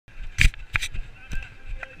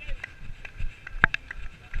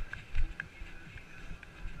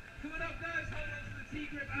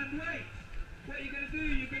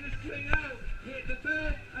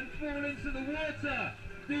the water.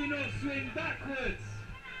 Do not swing backwards.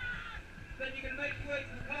 Then you're going to make your way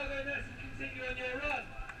to the cargo nets and continue on your run.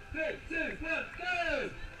 3, 2, 1, go!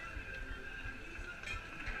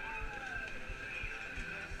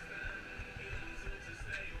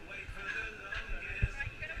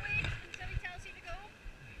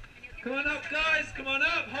 Come on up, guys, come on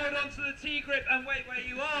up. Hold on to the T-grip and wait where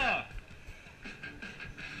you are.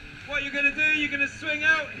 What you're going to do, you're going to swing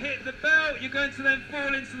out, hit the belt, you're going to then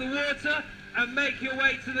fall into the water and make your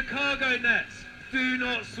way to the cargo nets. Do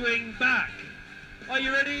not swing back. Are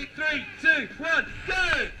you ready? 3, 2, 1,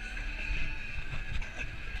 go!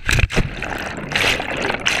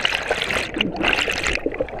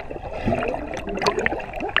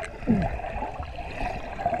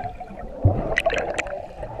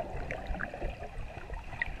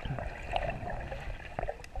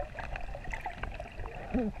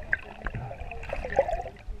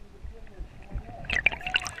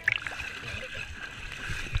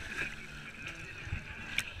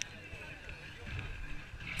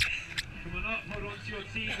 Hold on to your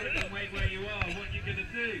T-grip and wait where you are. What you're going to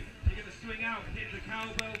do, you're going to swing out, hit the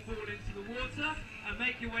cowbell, fall into the water and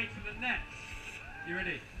make your way to the nets. You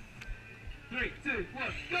ready? 3, 2,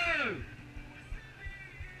 1, go!